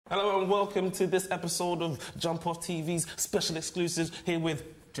Hello and welcome to this episode of Jump Off TV's special exclusives here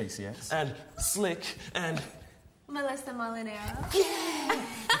with JCX and Slick and Melissa Molinaro. You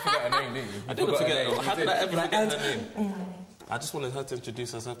forgot her name, didn't you? I didn't forget her. How did I ever forget her name? I just wanted her to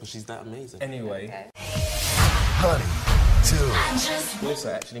introduce herself because she's that amazing. Anyway, Okay. honey, too.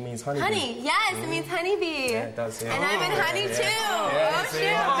 Melissa actually means honeybee. Honey, yes, it means honeybee. Yeah, it does, yeah. And I'm in honey too. Yeah, Oh shoot,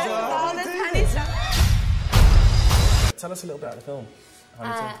 this is all this honey stuff. Tell us a little bit about the film.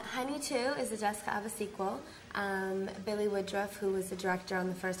 Honey 2 is the Jessica Alba sequel. Billy Woodruff, who was the director on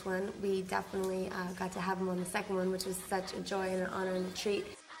the first one, we definitely got to have him on the second one, which was such a joy and an honor and a treat.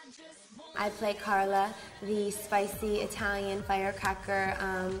 I play Carla, the spicy Italian firecracker,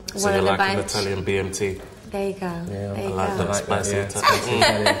 So one you're of the like an bunch. Italian BMT. There you go. Yeah, there you I like go. that spicy Yeah.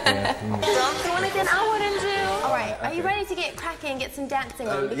 Italian. Don't do anything I wouldn't do. All right, are you ready to get cracking and get some dancing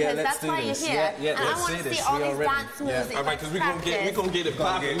on? Because yeah, let's that's do why this. you're here. Yeah, and I let's want do to see this. all We are these ready. dance moves that All right, because we're gonna get it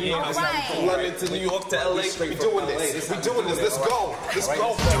popping. All right. From London to New York to LA. We're doing this. We're doing this. Let's go. Let's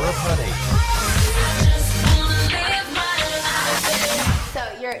go. So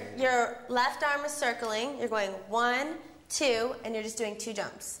your left arm is circling. You're going 1, 2, and you're just doing 2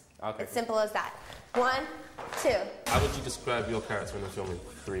 jumps. Okay. It's simple as that. 1, 2. How would you describe your character in the film in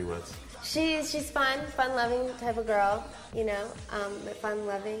 3 words? She's fun-loving type of girl. You know, but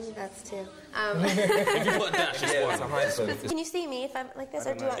fun-loving. That's 2. If you put a dash, it's one. Can you see me if I'm like this,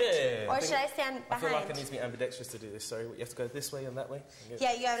 or do know. I? Or should I stand I feel like I behind? need to be ambidextrous to do this. Sorry, you have to go this way and that way.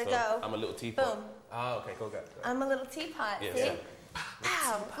 Yeah, you gotta go. I'm a little teapot. Boom. Oh, okay, go. I'm a little teapot. Yeah. See? Yeah.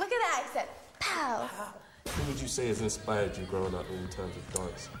 Pow! Look at that accent. Pow! Who would you say has inspired you growing up in terms of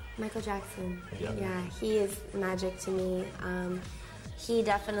dance? Michael Jackson. Yeah. He is magic to me. He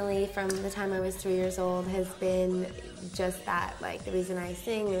definitely, from the time I was 3 years old, has been just that. Like, the reason I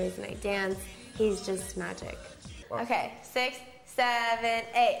sing, the reason I dance, he's just magic. Wow. Okay, 6, 7,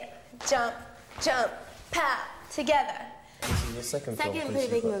 8. Jump, jump, pow, together. This is your second film. Second pretty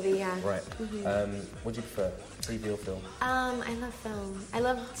big movie, yeah. Right. What do you prefer, TV or film? I love film. I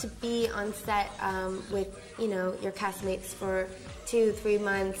love to be on set with, you know, your castmates for 2, 3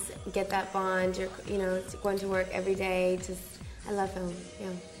 months, get that bond. You're, you know, going to work every day. I love film. Yeah.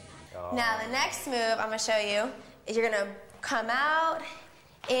 Oh. Now the next move I'm gonna show you is you're gonna come out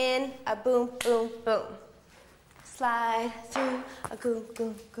in a boom, boom, boom. Slide through a boom,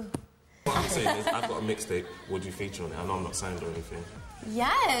 boom, boom. What I'm saying is, I've got a mixtape. Would you feature on it? I know I'm not signed or anything.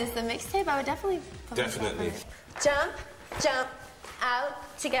 Yes, the mixtape. I would definitely. put myself on it. Jump, jump,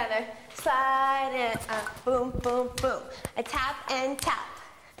 out together. Slide in a boom, boom, boom. A tap and tap.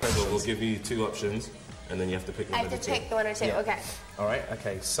 So we'll give you 2 options, and then you have to pick one I of have the to 2. pick the 1 or 2. Yeah. Okay. All right.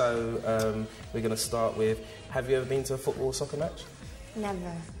 Okay. So we're gonna start with. Have you ever been to a football or soccer match?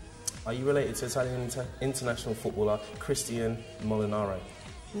 Never. Are you related to Italian international footballer Christian Molinaro?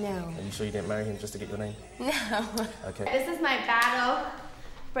 No. Are you sure you didn't marry him just to get your name? No. Okay. This is my battle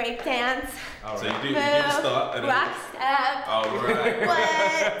break dance. All right. So you do the start. And Rock step. All right.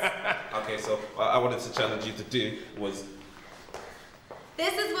 What? Okay, so what I wanted to challenge you to do was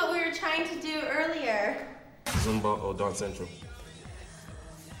This is what we were trying to do earlier. Zumba or Dance Central.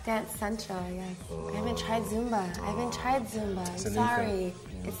 Dance Central, I guess. I haven't tried Zumba. It's a I'm new sorry.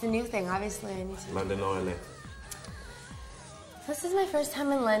 thing. It's the new thing, obviously. I need to. London or LA? This is my first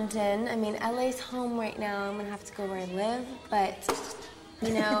time in London. I mean, LA's home right now. I'm gonna have to go where I live, but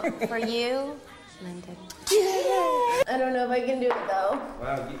you know, for you, London. I don't know if I can do it though.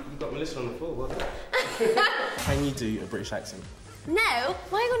 Wow, you got Melissa on the floor. Well done. Can you do a British accent? No,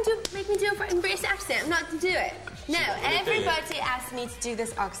 why are you going to make me do a British accent? I'm not to do it. No, everybody asked me to do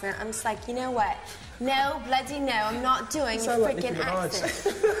this accent. I'm just like, you know what? No, bloody no, I'm not doing a freaking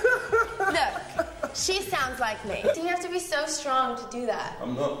accent. Look, she sounds like me. Do you have to be so strong to do that?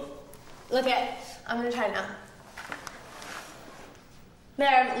 I'm not. Look at, I'm gonna try now. There,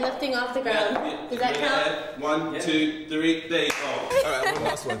 I'm lifting off the ground. Does that count? 1, 2, 3, there you go. All right, one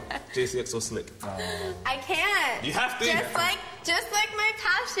last one. JCX or Slick? I can't. You have to. Just like my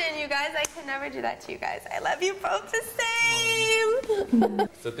passion, you guys. I can never do that to you guys. I love you both the same.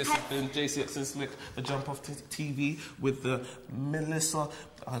 So this has been JCX&Slick, the Jump Off TV with the Melissa.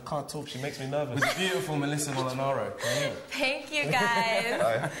 I can't talk, she makes me nervous. With beautiful Melissa Molinaro. Thank you, guys.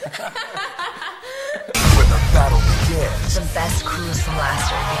 Where the battle begins. The best crews from last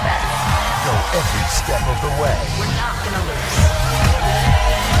year will be back. Go every step of the way. We're not gonna lose.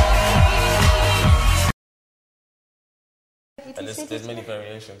 And there's many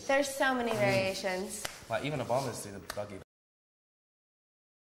variations. There's so many variations. Like even Obama's do the buggy.